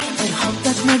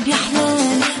ما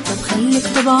بيحلال، طب خليك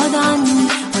تبعد عني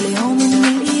ولا يوم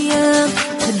من الأيام،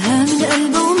 خدها من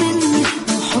قلبي ومني،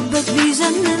 وحبك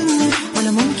بيجنني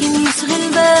ولا ممكن يشغل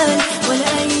بال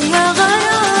ولا أي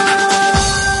غرام.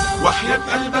 وحياة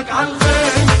قلبك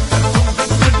عالخير